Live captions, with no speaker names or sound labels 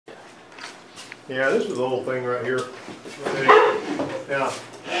Yeah, this is the whole thing right here. Now,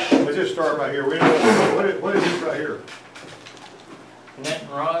 let's just start right here. What is this right here? Connecting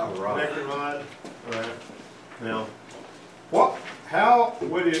rod. Connecting rod. All right. Now, how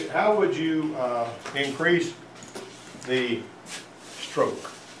would you increase the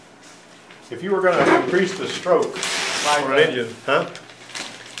stroke? If you were going to increase the stroke for an engine, huh?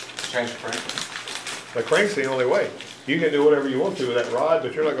 Change the crank. The crank's the only way. You can do whatever you want to with that rod,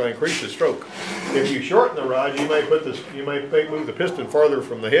 but you're not going to increase the stroke. If you shorten the rod, you may move the piston farther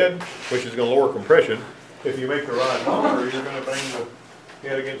from the head, which is going to lower compression. If you make the rod longer, you're going to bang the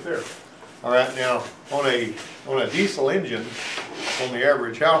head against there. All right, now on a diesel engine, on the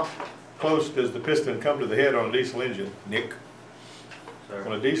average, how close does the piston come to the head on a diesel engine, Nick? Sorry.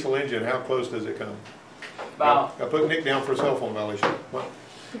 On a diesel engine, how close does it come? About. I put Nick down for a cell phone violation. What?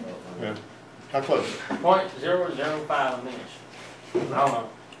 Yeah. How close? 0.005 inch. I don't know.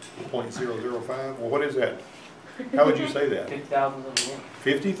 0.005? Well, what is that? How would you say that? 50,000 of an inch.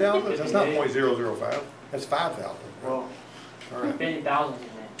 50,000? That's not 0.005. That's 5,000. Well, all right. 50,000 of an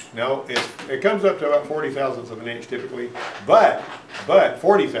inch. No, it comes up to about 40 thousandths of an inch typically. But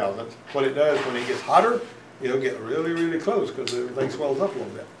 40 thousandths, what it does when it gets hotter, it'll get really, really close because everything swells up a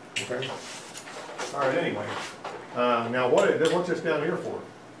little bit. Okay. All right. Anyway, now what's this down here for?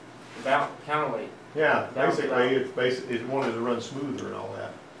 About counterweight. Yeah, basically it's wanted to run smoother and all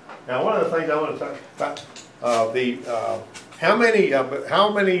that. Now, one of the things I want to talk about, how many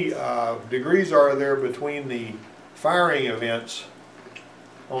degrees are there between the firing events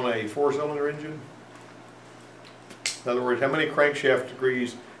on a 4-cylinder engine? In other words, how many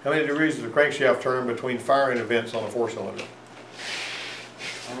degrees does the crankshaft turn between firing events on a 4-cylinder?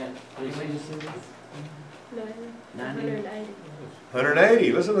 180.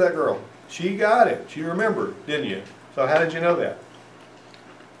 180. Listen to that girl. She got it. She remembered, didn't you? So how did you know that?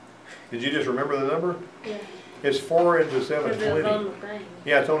 Did you just remember the number? Yeah. It's 4 into 720. It's on the thing.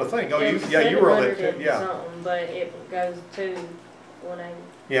 Yeah, it's on the thing. Oh, you were on that. Yeah. But it goes to 180.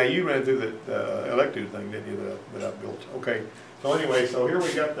 Yeah, you ran through the elective thing, didn't you? That I built. Okay. So anyway, so here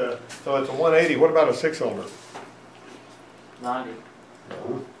we got so it's a 180. What about a 6-cylinder? 90.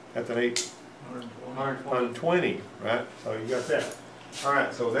 No, that's an 8. 120. Right? So you got that. All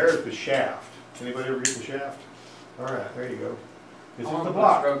right, so there's the shaft. Anybody ever get the shaft? All right, there you go. This is the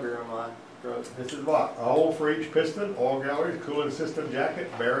block. This is the block. A hole for each piston, oil galleries, cooling system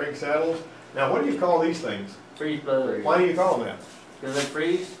jacket, bearing saddles. Now, what do you call these things? Freeze buzzers. Why do you call them that? Because they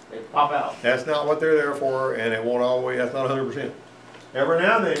freeze, they pop out. That's not what they're there for, and it won't always. That's not 100%. Every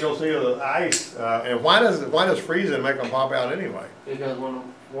now and then you'll see the ice. And why does freezing make them pop out anyway? Because when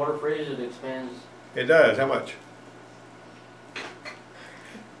water freezes, it expands. It does. How much?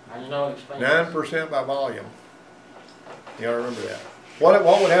 I just know it expands. 9% by volume. You gotta remember that. What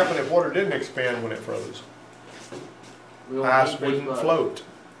would happen if water didn't expand when it froze? Ice wouldn't float.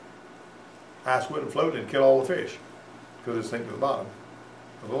 Ice wouldn't float and kill all the fish because it's sink to the bottom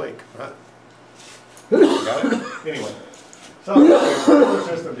of the lake, right? Got it? Anyway. So,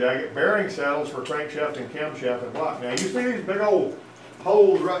 system jacket, bearing saddles for crankshaft and camshaft and block. Now, you see these big old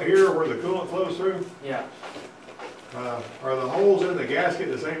holes right here where the coolant flows through? Yeah. Are the holes in the gasket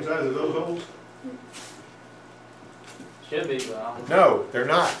the same size as those holes? Should be, but No, they're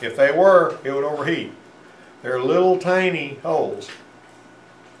not. If they were, it would overheat. They're little tiny holes.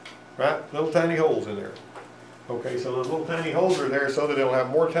 Right? Little tiny holes in there. Okay, so those little tiny holes are there so that it'll have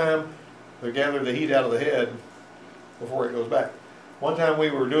more time to gather the heat out of the head before it goes back. One time we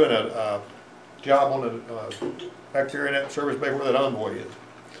were doing a job on back there in that service bay where that Envoy is.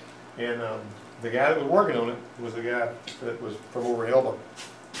 And the guy that was working on it was the guy that was from over in Elba.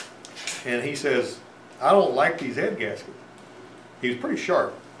 And he says, I don't like these head gaskets. He was pretty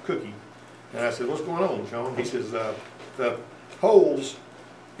sharp, cookie. And I said, what's going on, Sean? He says, the holes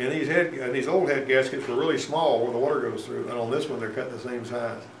in these old head gaskets were really small where the water goes through. And on this one, they're cut the same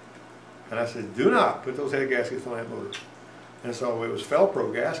size. And I said, do not put those head gaskets on that motor. And so it was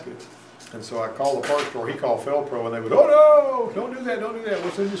Felpro gaskets. And so I called the parts store, he called Felpro, and they would, oh no, don't do that, don't do that.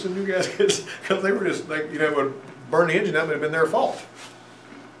 We'll send you some new gaskets. Because they were just like, it would burn the engine up and it would have been their fault.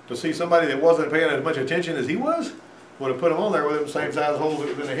 To see somebody that wasn't paying as much attention as he was, would have put them on there with them same size holes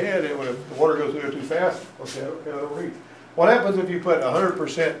that was in the head, and when the water goes through it too fast, okay, it'll overheat. What happens if you put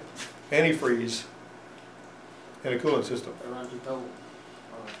 100% antifreeze in a coolant system?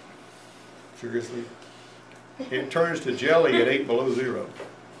 Seriously? It turns to jelly at 8 below 0.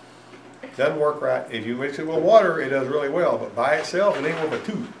 Doesn't work right. If you mix it with water, it does really well, but by itself, it ain't worth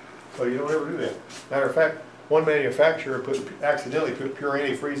a tooth. So you don't ever do that. Matter of fact, one manufacturer accidentally put pure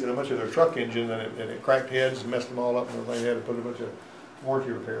antifreeze in a bunch of their truck engine, and it cracked heads and messed them all up and everything. They had to put a bunch of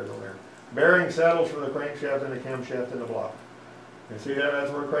warranty repairs on there. bearing saddles for the crankshaft and the camshaft in the block. And see that,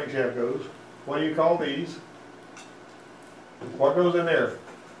 that's where the crankshaft goes. What do you call these? What goes in there?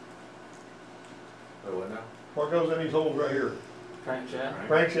 What goes in these holes right here? Crankshaft.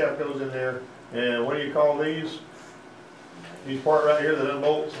 Crankshaft goes in there, and what do you call these? These part right here that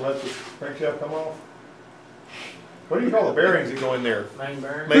unbolts and lets the crankshaft come off? What do you call the bearings that go in there? Main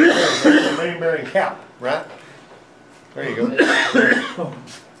bearing. Main bearing, the main bearing cap, right? There you go.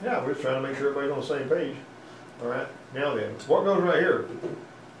 Yeah, we're just trying to make sure everybody's on the same page. All right, now then, what goes right here?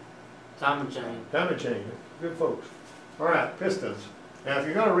 Timing chain. Timing chain, good folks. All right, pistons. Now, if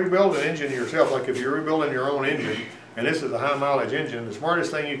you're gonna rebuild an engine yourself, like if you're rebuilding your own engine, and this is a high mileage engine, the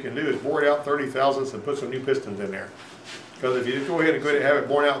smartest thing you can do is bore it out 30 thousandths and put some new pistons in there. Because if you just go ahead and have it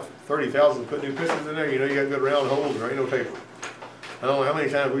borne out 30 thousandths and put new pistons in there, you know you got good round holes, there ain't no taper. I don't know how many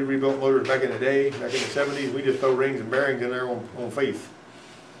times we rebuilt motors back in the day, back in the 70s, we just throw rings and bearings in there on faith.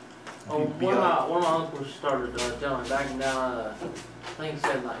 Oh, one of my uncles started telling back in I think he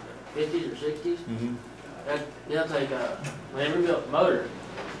said like the 50s or 60s. Mm-hmm. They'll take when they rebuilt the motor,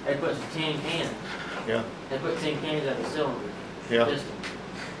 they put some tin cans. Yeah. They put tin cans at the cylinder. Yeah. Piston.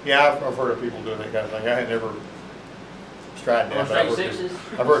 Yeah, I've heard of people doing that kind of thing. I had never tried that. On But I've straight heard sixes.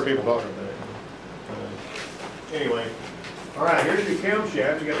 I've heard people talking about it. Anyway, all right, here's your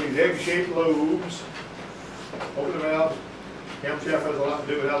camshaft. You got these egg-shaped lobes. Open them out. Camshaft has a lot to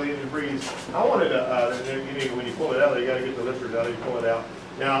do with how the engine breathes. I wanted to, when you pull it out, you got to get the lifters out. You pull it out.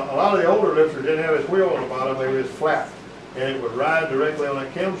 Now, a lot of the older lifters didn't have this wheel on the bottom. They were just flat, and it would ride directly on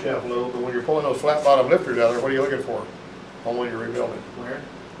that camshaft lobe. But when you're pulling those flat bottom lifters out there, what are you looking for on when you're rebuilding? Where?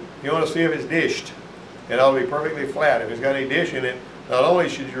 You want to see if it's dished. It ought to be perfectly flat. If it's got any dish in it, not only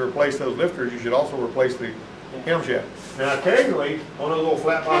should you replace those lifters, you should also replace the camshaft. Now, occasionally, on those little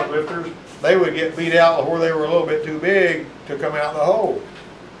flat bottom lifters, they would get beat out where they were a little bit too big to come out the hole.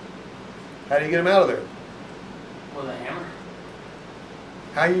 How do you get them out of there? With a hammer.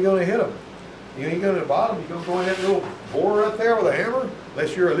 How are you going to hit them? You ain't going to the bottom. You're going to go in that little bore up there with a hammer?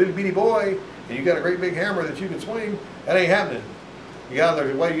 Unless you're a little bitty boy and you got a great big hammer that you can swing. That ain't happening. You got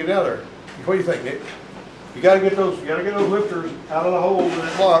there's a way you get out of there. What do you think, Nick? You got to get those lifters out of the holes in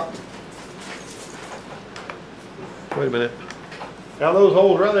that block. Wait a minute. Now those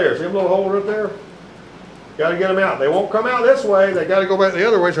holes right there. See them little holes right there? Got to get them out. They won't come out this way. They got to go back the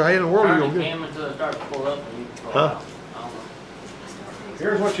other way. So how in the world are you Turn going the to get cam until it starts to pull up and you can pull Huh? it out. I don't know.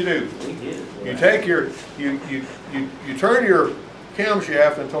 Here's what you do. We did it. You take your, you turn your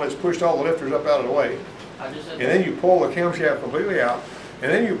camshaft until it's pushed all the lifters up out of the way. I just said And then you pull the camshaft completely out.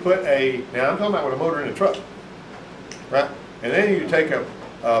 And then you put now I'm talking about with a motor in a truck. Right? And then you take a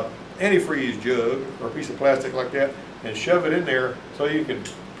antifreeze jug or a piece of plastic like that and shove it in there so you can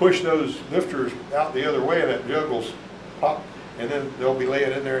push those lifters out the other way and that jug will pop and then they'll be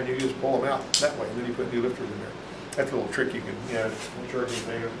laying in there and you just pull them out that way and then you put new lifters in there. That's a little trick you can, I'm sure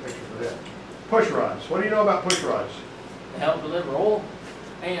anything extra for that. Push rods. What do you know about push rods? to help deliver oil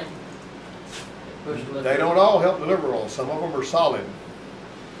and push deliver. They don't all help deliver oil. Some of them are solid.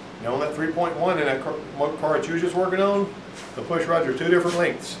 You know, on that 3.1 in that car that you was just working on, the push rods are two different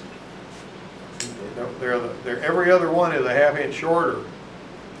lengths. They're every other one is a ½ inch shorter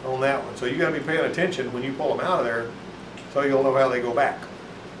on that one. So you got to be paying attention when you pull them out of there, so you'll know how they go back.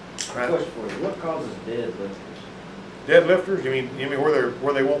 Right? Question for you, what causes dead lifters? Dead lifters? You mean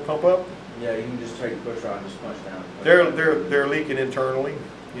where they won't pump up? Yeah, you can just take a push rod and just punch down. They're leaking internally.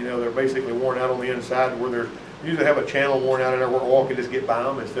 You know, they're basically worn out on the inside where they're usually have a channel worn out in there where oil can just get by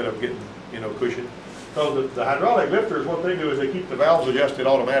them instead of getting, cushion. So the hydraulic lifters, what they do is they keep the valves adjusted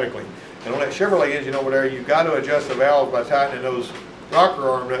automatically. And on that Chevrolet engine over there, you've got to adjust the valves by tightening those rocker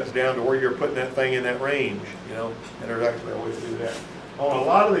arm nuts down to where you're putting that thing in that range, and there's actually a way to do that. On a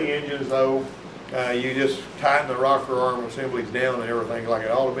lot of the engines, though, you just tighten the rocker arm assemblies down and everything like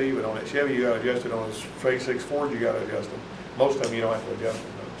it ought to be, but on that Chevy, you got to adjust it. On a straight 6 Ford, you got to adjust them. Most of them, you don't have to adjust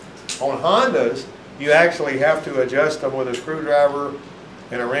them, though. On Hondas, you actually have to adjust them with a screwdriver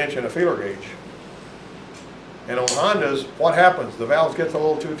and a wrench and a feeler gauge. And on Hondas, what happens? The valves get a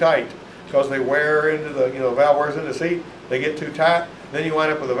little too tight because they wear into the, the valve wears into the seat. They get too tight. Then you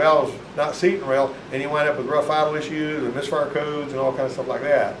wind up with the valves not seating well, and you wind up with rough idle issues and misfire codes and all kinds of stuff like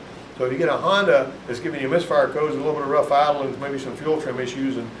that. So if you get a Honda that's giving you misfire codes, a little bit of rough idle, and maybe some fuel trim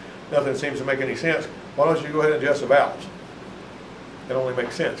issues, and nothing seems to make any sense, why don't you go ahead and adjust the valves? It only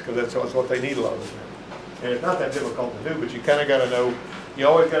makes sense because that's what they need a lot of the time. And it's not that difficult to do, but you kind of got to know, you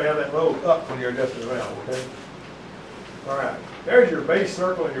always got to have that lobe up when you're adjusting the valve, okay? All right, there's your base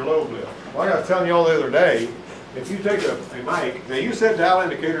circle and your lobe lift. Like I was telling you all the other day, if you take a mic, now you said dial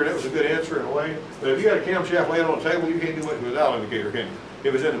indicator, that was a good answer in a way, but if you got a camshaft laying on the table, you can't do much with a dial indicator, can you?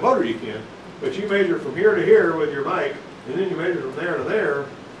 If it's in the motor, you can. But you measure from here to here with your bike, and then you measure from there to there,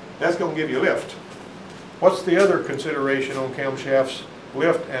 that's gonna give you lift. What's the other consideration on camshafts?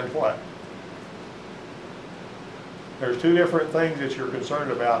 Lift and what? There's two different things that you're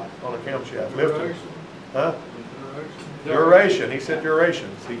concerned about on a camshaft. Lift and, huh? Duration, he said duration.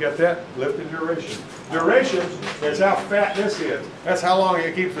 So you got that? Lift and duration. Duration is how fat this is. That's how long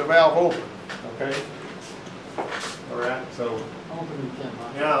it keeps the valve open, okay? All right, so Open the can.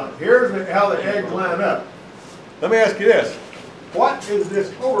 now here's how the eggs line up. Let me ask you this. What is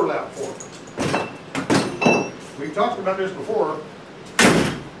this overlap for? We've talked about this before.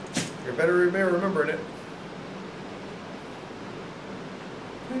 You better remembering it.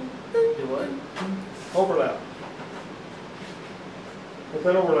 Do what? Overlap. What's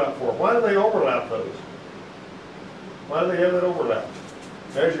that overlap for? Why do they overlap those? Why do they have that overlap?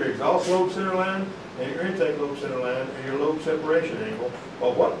 There's your exhaust lobe center line, and your intake lobe center line, and your lobe separation angle.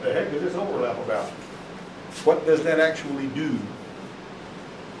 Well, what the heck is this overlap about? What does that actually do?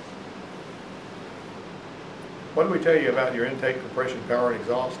 What did we tell you about your intake, compression, power, and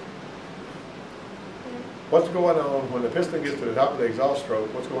exhaust? What's going on when the piston gets to the top of the exhaust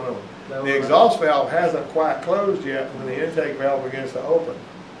stroke? What's going on? The exhaust valve hasn't quite closed yet when the intake valve begins to open.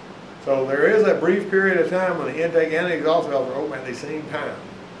 So there is a brief period of time when the intake and the exhaust valves are open at the same time.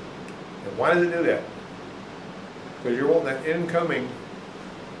 And why does it do that? Because you're wanting that incoming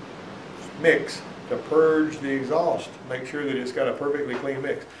mix to purge the exhaust. Make sure that it's got a perfectly clean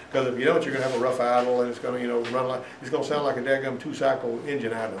mix. Because if you don't, you're going to have a rough idle, and it's going to, run like, it's going to sound like a daggum two-cycle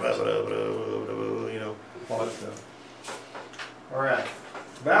engine idle. All that stuff. All right.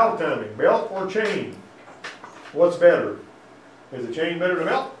 Valve timing, belt or chain? What's better? Is the chain better than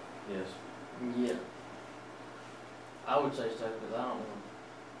belt? Yes. Yeah. I would say so, because I don't know.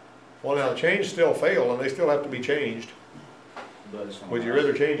 Well, now, the chains still fail, and they still have to be changed. But it's gonna Would you last.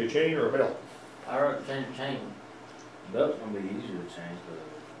 rather change a chain or a belt? I rather change the chain. Belt's gonna be easier to change, but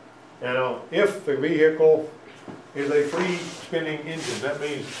Now, if the vehicle is a free spinning engine, that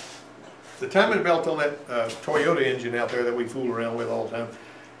means the timing belt on that Toyota engine out there that we fool around with all the time,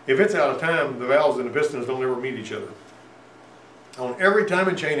 if it's out of time, the valves and the pistons don't ever meet each other. On every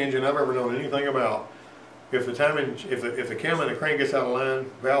timing chain engine I've ever known anything about, if the cam and the crank gets out of line,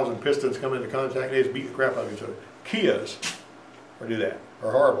 valves and pistons come into contact, they just beat the crap out of each other. Kias do that,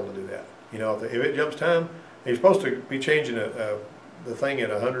 are horrible to do that. If it jumps time, you're supposed to be changing the thing at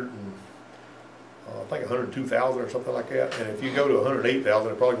 100 and I think 102,000 or something like that. And if you go to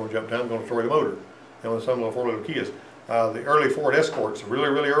 108,000, it's probably going to jump time, going to destroy the motor. And with some little 4-liter Kias, the early Ford Escorts, really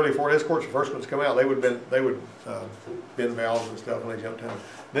early Ford Escorts, the first ones come out, they would bend valves and stuff when they jumped time.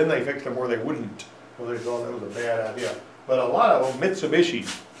 Then they fixed them where they wouldn't, well, they thought that was a bad idea. But a lot of them, Mitsubishi,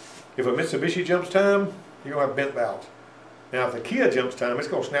 if a Mitsubishi jumps time, you're going to have bent valves. Now, if the Kia jumps time, it's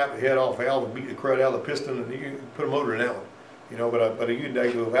going to snap the head off valve and beat the crud out of the piston, and you can put a motor in that one. But you can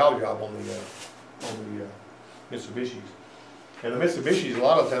do a valve job on the Mitsubishis. And the Mitsubishis, a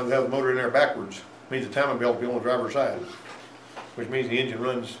lot of times, have the motor in there backwards. It means the timing belt will be on the driver's side, which means the engine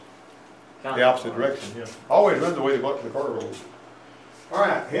runs the opposite direction. Yeah. Always runs the way the car rolls. All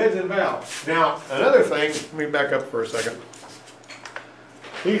right, heads and valves. Now, another thing, let me back up for a second.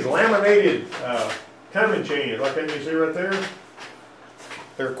 These laminated timing chains, like that you see right there,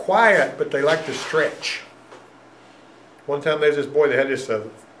 they're quiet, but they like to stretch. One time there's this boy that had this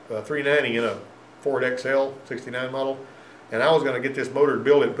 390 in a Ford XL 69 model, and I was going to get this motor to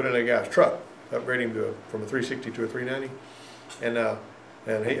build it and put it in a guy's truck, upgrade him from a 360 to a 390, and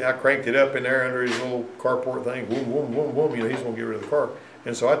I cranked it up in there under his little carport thing, boom, boom, boom, boom. He's going to get rid of the car,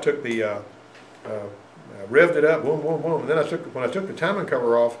 and so I took the revved it up, boom, boom, boom. And then when I took the timing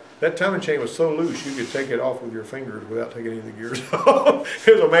cover off, that timing chain was so loose you could take it off with your fingers without taking any of the gears off.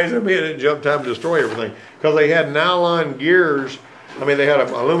 It was amazing to me. It didn't jump time to destroy everything because they had nylon gears. I mean, they had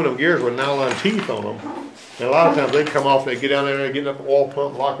aluminum gears with nylon teeth on them. And a lot of times they'd come off, they'd get down there, they'd get up the oil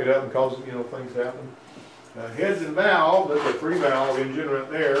pump, lock it up, and cause things to happen. Heads and valve, that's a 3-valve engine right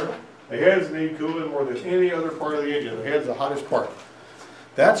there. The heads need cooling more than any other part of the engine. The head's the hottest part.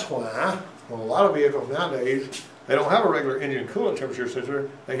 That's why on a lot of vehicles nowadays, they don't have a regular engine coolant temperature sensor.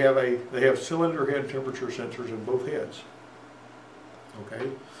 They have cylinder head temperature sensors in both heads.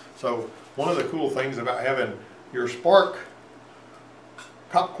 Okay, so one of the cool things about having your spark,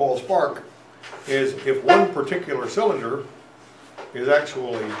 top coil spark, is if one particular cylinder is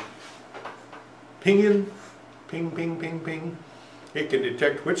actually pinging, ping, ping, ping, ping, it can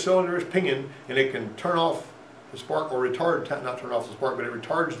detect which cylinder is pinging, and it can turn off the spark, or not turn off the spark, but it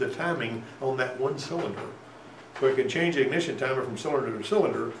retards the timing on that one cylinder. So it can change the ignition timer from cylinder to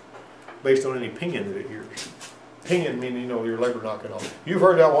cylinder based on any pinging that it hears. pinging, meaning, you know, your labor knocking off. You've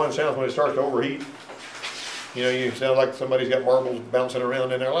heard that one sounds when it starts to overheat. You know, you sound like somebody's got marbles bouncing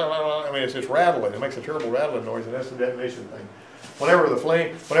around in there. La, la, la. I mean, it's just rattling. It makes a terrible rattling noise, and that's the detonation thing. Whenever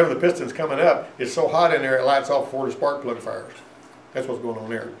the piston's coming up, it's so hot in there it lights off before the spark plug fires. That's what's going on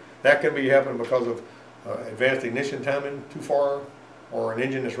there. That can be happening because of advanced ignition timing too far, or an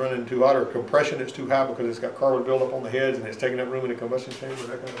engine that's running too hot, or compression that's too high because it's got carbon buildup on the heads and it's taking up room in the combustion chamber,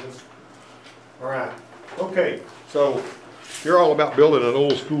 that kind of thing. All right. Okay. So you're all about building an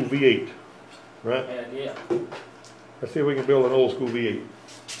old school V8, right? Yeah. Let's see if we can build an old school V8.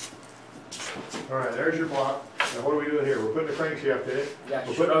 All right, there's your block. Now what are we doing here? We're putting a crankshaft in it.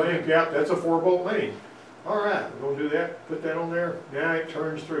 We're putting a main cap. That's a 4-bolt main. All right, we're going to do that. Put that on there. Now it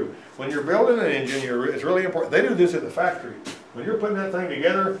turns through. When you're building an engine, it's really important. They do this at the factory. When you're putting that thing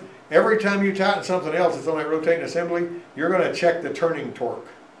together, every time you tighten something else that's on that rotating assembly, you're going to check the turning torque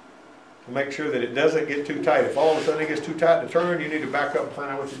to make sure that it doesn't get too tight. If all of a sudden it gets too tight to turn, you need to back up and find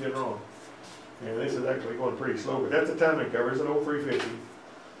out what you did wrong. And this is actually going pretty slow, but that's the timing cover. It's an old 350.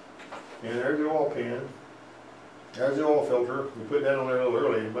 And there's the oil pan. There's the oil filter. We put that on there a little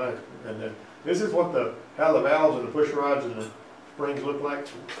early in mine. And this is what how the valves and the push rods and the springs look like.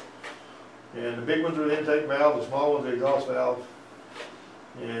 And the big ones are the intake valve, the small ones are the exhaust valve.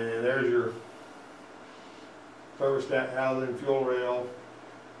 And there's your thermostat housing, fuel rail,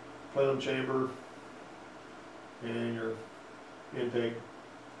 plenum chamber, and your intake.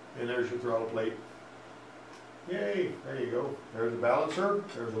 And there's your throttle plate. Yay, there you go. There's the balancer,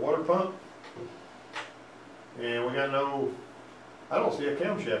 there's the water pump. And we got I don't see a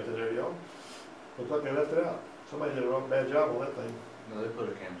camshaft in there, y'all. Looks like they left it out. Somebody did a bad job on that thing. No, they put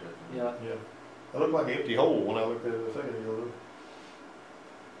a camshaft in. Yeah. Yeah. It looked like an empty hole when I looked at it a second ago.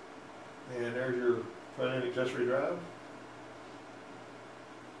 And there's your front end accessory drive.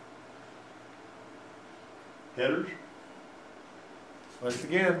 Headers. Once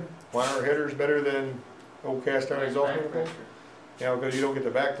again, why are headers better than old cast iron exhaust manifolds? Yeah, because you don't get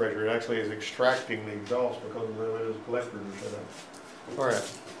the back pressure. It actually is extracting the exhaust because of the way those collectors are set up. All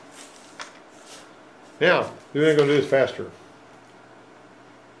right. Now, we're going to do this faster.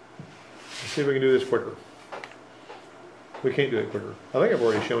 Let's see if we can do this quicker. We can't do it quicker. I think I've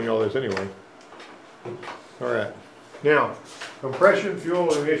already shown you all this anyway. All right. Now, compression,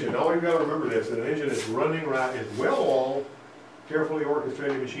 fuel, and ignition. Now you've got to remember this, that an engine is running right, is well-oiled, carefully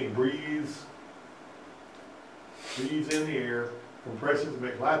orchestrated machine. Breathes in the air, compresses the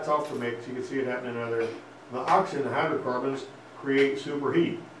mix, lights off the mix. You can see it happening out there. The oxygen, the hydrocarbons, create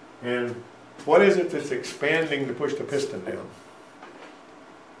superheat. And what is it that's expanding to push the piston down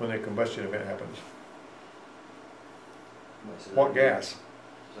when the combustion event happens? What gas?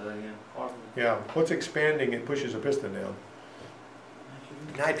 Say that again? Carbon. Yeah, what's expanding and pushes the piston down?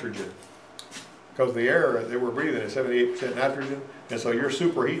 Nitrogen. Because the air that we're breathing is 78% nitrogen, and so you're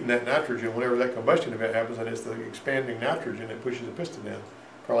superheating that nitrogen whenever that combustion event happens, and it's the expanding nitrogen that pushes the piston down.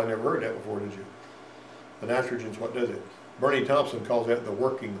 Probably never heard that before, did you? The nitrogen's what does it. Bernie Thompson calls that the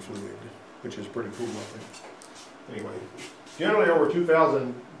working fluid, which is pretty cool, I think. Anyway, generally over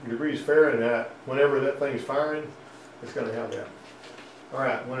 2,000 degrees Fahrenheit, whenever that thing's firing, it's going to have that. All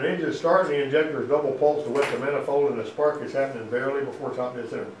right, when an engine is starting, the injector is double pulsed to wet the manifold, and the spark is happening barely before top dead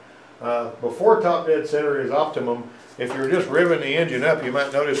center. Before top dead center is optimum. If you're just revving the engine up, you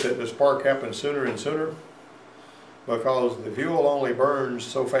might notice that the spark happens sooner and sooner because the fuel only burns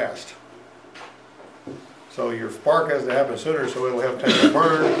so fast. So your spark has to happen sooner so it'll have time to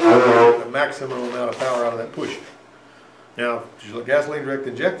burn the maximum amount of power out of that push. Now, gasoline direct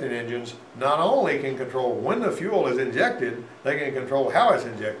injecting engines not only can control when the fuel is injected, they can control how it's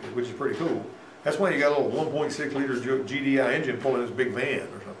injected, which is pretty cool. That's why you got a little 1.6 liter GDI engine pulling this big van or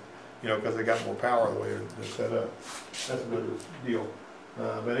something, you know, because they got more power the way they're set up. That's another deal.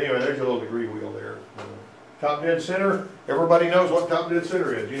 But anyway, there's your little degree wheel there. Top dead center, everybody knows what top dead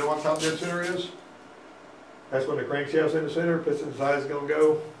center is. Do you know what top dead center is? That's when the crankshaft's in the center, piston size is going to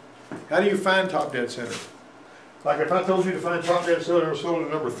go. How do you find top dead center? Like if I told you to find top dead center, cylinder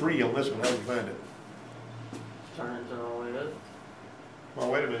number 3 on this one, how would you find it? Turn it all the way up.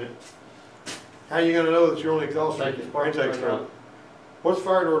 Well, wait a minute. How are you going to know that you're only exhaust Take the spark intake plug stroke? out. What's the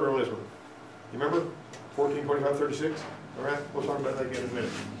fired order on this one? You remember? 14, 25, 36? All right, we'll talk about that again in a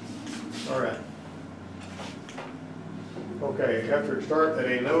minute. All right. Okay, after it starts at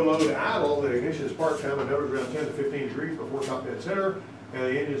a no-load idle, the ignition spark time hovers around 10 to 15 degrees before top dead center, and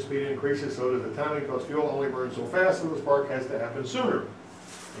the engine speed increases so does the timing because fuel only burns so fast, so the spark has to happen sooner.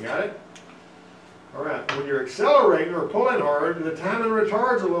 You got it? All right, when you're accelerating or pulling hard, the timing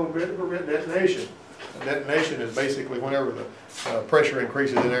retards a little bit to prevent detonation. detonation is basically whenever the pressure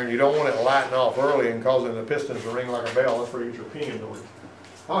increases in there, and you don't want it lighting off early and causing the pistons to ring like a bell. That's where you get your pinging noise.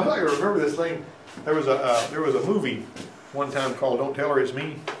 I like to remember this thing. There was a movie one time called Don't Tell Her It's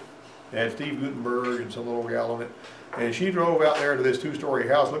Me. It had Steve Guttenberg and some little gal in it. And she drove out there to this two-story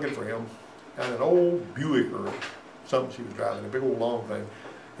house looking for him, and an old Buick or something she was driving, a big old long thing.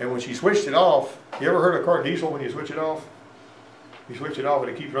 And when she switched it off, you ever heard a car diesel when you switch it off? You switch it off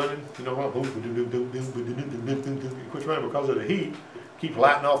and it keeps running, you know, it quits running because of the heat, keeps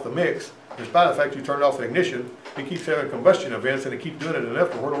lighting off the mix. Despite the fact you turned off the ignition, it keeps having combustion events and it keeps doing it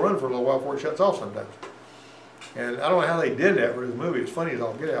enough to where it'll run for a little while before it shuts off sometimes. And I don't know how they did that for this movie, it's funny as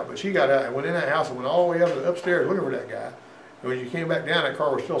all get out, but she got out and went in that house and went all the way up to the upstairs looking for that guy. And when you came back down, that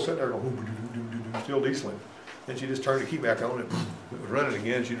car was still sitting there going, still dieseling. Then she just turned the key back on, it was running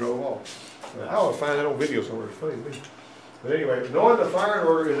again, she drove off. I always find that on video somewhere, it's funny to me. But anyway, knowing the firing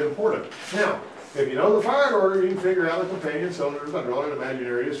order is important. Now, if you know the firing order, you can figure out the companion cylinders by drawing an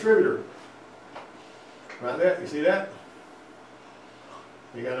imaginary distributor. Right there, you see that?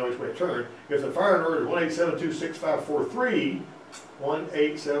 You gotta know which way to turn. If the firing order is 187265543,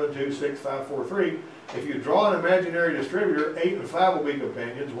 187265543, if you draw an imaginary distributor, 8 and 5 will be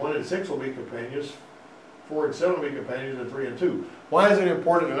companions, 1 and 6 will be companions, 4 and 7 will be companions, and 3 and 2. Why is it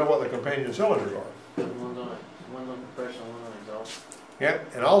important to know what the companion cylinders are? One's on compression, one on exhaust. Yeah,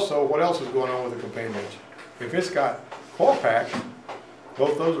 and also, what else is going on with the companions? If it's got coil packs,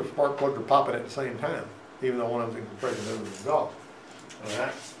 both those are spark plugs are popping at the same time, even though one of them's in compression, the other's in exhaust. All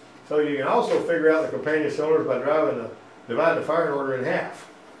right. So you can also figure out the companion cylinders by dividing the firing order in half.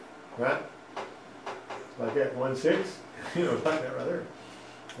 Right? Like that, 1, 6. You know, like that right there.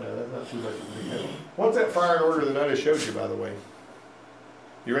 That's not too much of a big deal. What's that firing order that I just showed you, by the way?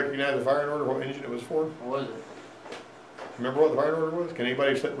 You recognize the firing order, what engine it was for? What was it? Remember what the firing order was? Can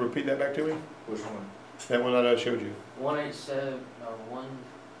anybody repeat that back to me? Which one? That one that I showed you. 187,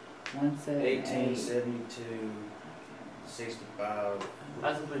 1872, 65.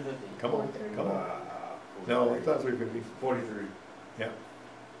 that's a 350. Come on, come on. No, it's not 350. 43. Yeah.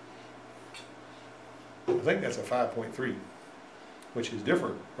 I think that's a 5.3, which is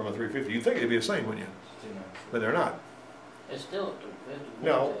different from a 350. You'd think it'd be the same, wouldn't you? But they're not. It's still a 350.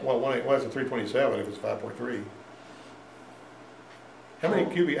 No, well, it's a 327 if it's 5.3. How many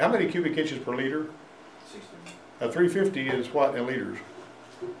cubic inches per liter? 60. A 350 is what in liters?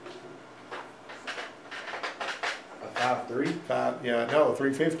 A 5.3? Yeah, no,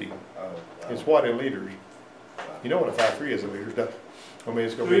 350. Oh. It's what in liters? You know what a 5.3 is in liters, don't you? I mean,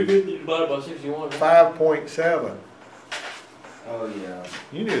 it's gonna be 350 divided by 61. 5.7. Oh, yeah.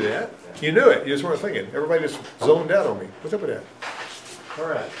 You knew that. You knew it. You just weren't thinking. Everybody just zoned out on me. What's up with that? All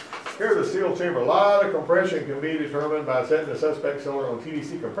right. Here's the seal chamber. A lot of compression can be determined by setting the suspect cylinder on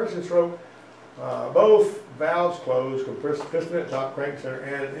TDC compression stroke. Both valves closed, piston at top, crank center,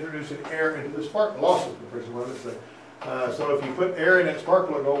 and introducing air into the spark loss of compression. So if you put air in that spark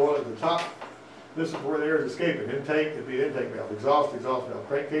plug hole at the top, this is where the air is escaping. Intake, it'd be an intake valve. Exhaust valve.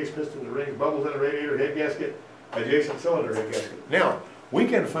 Crankcase, pistons, rings, bubbles in the radiator, head gasket, adjacent cylinder head gasket. Now, we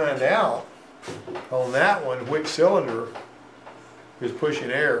can find out on that one which cylinder is pushing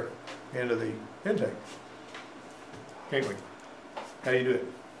air into the intake. Can't we? How do you do it?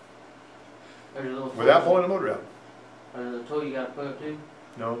 There's a little Without pulling the motor out. There's a tool you got to put up too.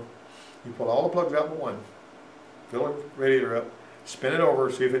 No. You pull all the plugs out but one. Fill the radiator up, spin it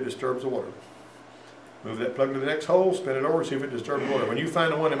over, see if it disturbs the water. Move that plug to the next hole, spin it over, see if it disturbs the water. When you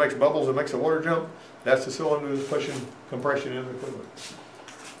find the one that makes bubbles and makes the water jump, that's the cylinder that's pushing compression into the equipment.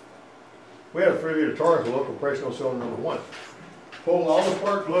 We had a 3-liter Taurus with low compression on cylinder number 1. Pulled all the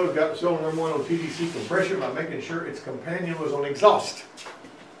spark plugs, got the cylinder number 1 on TDC compression by making sure its companion was on exhaust.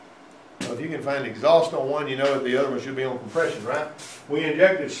 So if you can find exhaust on one, you know that the other one should be on compression, right? We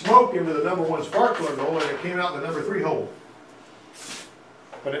injected smoke into the number 1 spark plug hole and it came out the number 3 hole.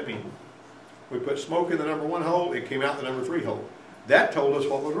 What did that mean? We put smoke in the number 1 hole, it came out the number 3 hole. That told us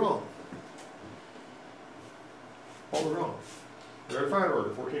what was wrong. What was wrong? There's a fire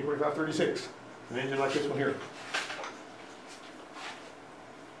order, 142536. An engine like this one here.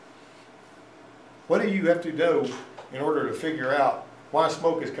 What do you have to do in order to figure out why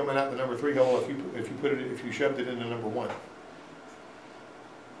smoke is coming out the number 3 hole if you shoved it in the number 1?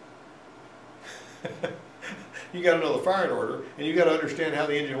 You got to know the firing order, and you got to understand how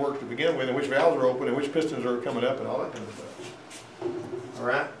the engine works to begin with, and which valves are open, and which pistons are coming up, and all that kind of stuff. All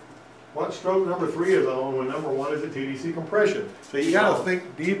right. What stroke number 3 is on when number 1 is at TDC compression? So you got to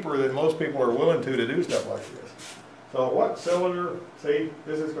think deeper than most people are willing to do stuff like this. So what cylinder? See,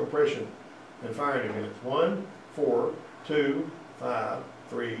 this is compression and firing units. 1, 4, 2, 5,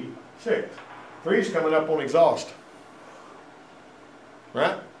 3, 6. 3's coming up on exhaust.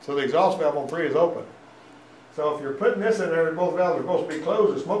 Right? So the exhaust valve on 3 is open. So if you're putting this in there and both valves are supposed to be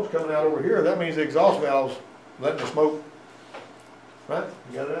closed, the smoke's coming out over here, that means the exhaust valve's letting the smoke. Right?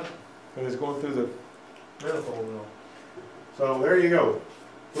 You got it out? And it's going through the manifold now. So there you go.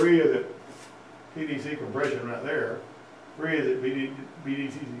 3 is at TDC compression right there. 3 is at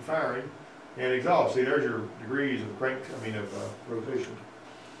BDC firing. And exhaust. See, there's your degrees of rotation.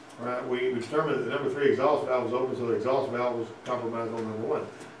 All right, we determined that the number 3 exhaust valve was open, so the exhaust valve was compromised on number 1.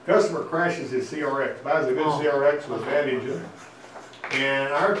 Customer crashes his CRX, buys a good CRX with a bad engine,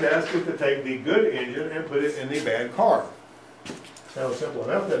 and our task is to take the good engine and put it in the bad car. Sounds simple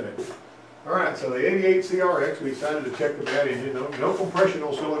enough, doesn't it? All right, so the 88 CRX, we decided to check the bad engine. No compression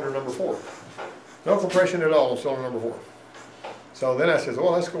on cylinder number 4. No compression at all on cylinder number 4. So then I said,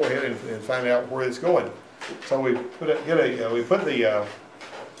 well, let's go ahead and find out where it's going. So we put the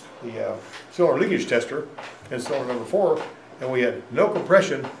cylinder leakage tester in cylinder number 4, and we had no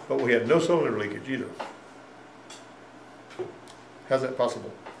compression, but we had no cylinder leakage either. How's that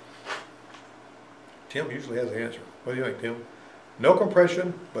possible? Tim usually has the answer. What do you think, Tim? No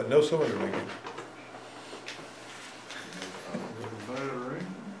compression, but no cylinder leakage.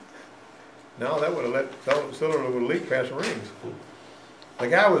 No, that would have let the cylinder would leak past the rings. The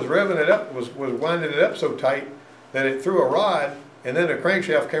guy was revving it up, was winding it up so tight that it threw a rod, and then the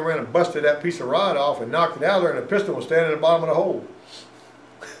crankshaft came around and busted that piece of rod off and knocked it out of there, and the piston was standing at the bottom of the hole.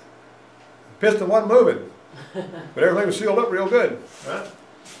 The piston wasn't moving, but everything was sealed up real good. Right?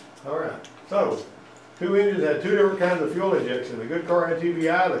 All right. So, 2 engines had 2 different kinds of fuel injection. The good car had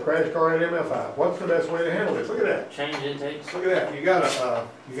TBI, the crash car had MFI. What's the best way to handle this? Look at that. Change intakes. Look at that. You got that,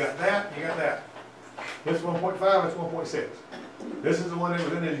 you got that. This is 1.5, it's 1.6. This is the one that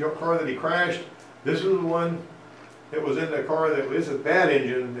was in his car that he crashed. This is the one that was in the car this is a bad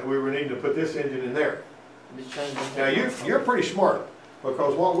engine that we were needing to put this engine in there. Just change intake. Now you're pretty smart,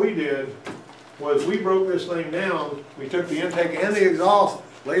 because what we did was we broke this thing down. We took the intake and the exhaust,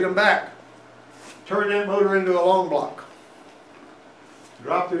 laid them back, turned that motor into a long block,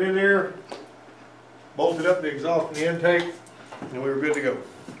 dropped it in there, bolted up the exhaust and the intake, and we were good to go.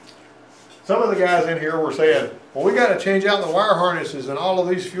 Some of the guys in here were saying, well, we got to change out the wire harnesses and all of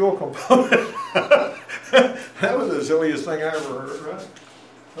these fuel components. That was the silliest thing I ever heard, right?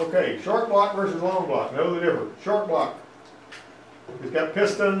 Okay, short block versus long block. Know the difference. Short block, it's got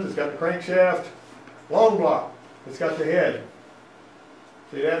pistons, it's got the crankshaft. Long block, it's got the head.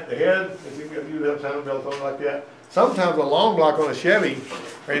 See that? The head, you can use that timing belt on like that. Sometimes a long block on a Chevy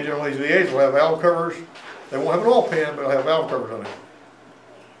engine on these V8s will have valve covers. They won't have an oil pan, but it'll have valve covers on it.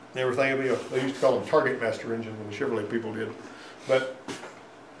 Everything will be they used to call them Target Master engines when the Chevrolet people did. But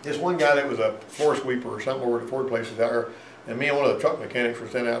this one guy that was a floor sweeper or something over at Ford places out there, and me and one of the truck mechanics were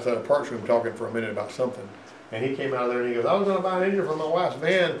standing outside the parts room talking for a minute about something. And he came out of there and he goes, I was going to buy an engine for my wife's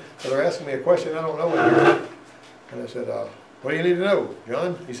van, so they're asking me a question I don't know in here. And I said, what do you need to know,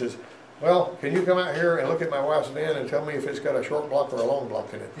 John? He says, well, can you come out here and look at my wife's van and tell me if it's got a short block or a long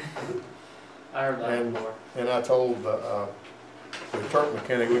block in it? I heard that before. And I told the truck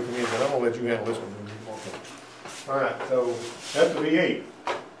mechanic looked at me and said, I'm going to let you handle this one. All right, so that's the V8,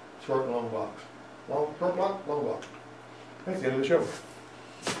 short and long blocks. Short block, long block. That's the end of the show.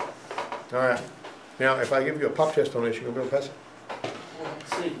 All right. Now, if I give you a pop test on this, you gonna be able to pass it? Well,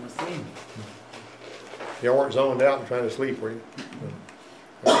 let's see, my thing. Y'all weren't zoned out and trying to sleep, were you?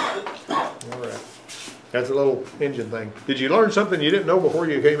 All right. That's a little engine thing. Did you learn something you didn't know before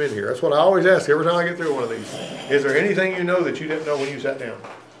you came in here? That's what I always ask every time I get through one of these. Is there anything you know that you didn't know when you sat down?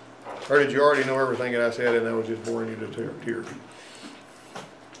 Or did you already know everything that I said and I was just boring you to tears?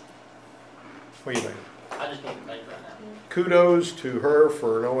 What do you think? I just can't think right now. Kudos to her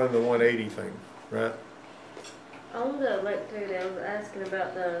for knowing the 180 thing, right? On the electric, I was asking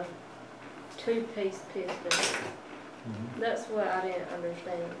about the 2-piece piston. That's what I didn't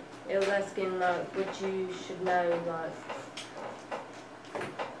understand. It was asking like what you should know, like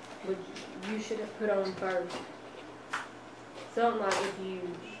what you should have put on first. Something like if you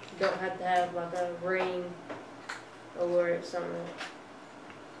don't have to have like a ring or if something.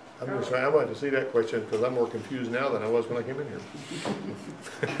 I'm going to see that question because I'm more confused now than I was when I came in here.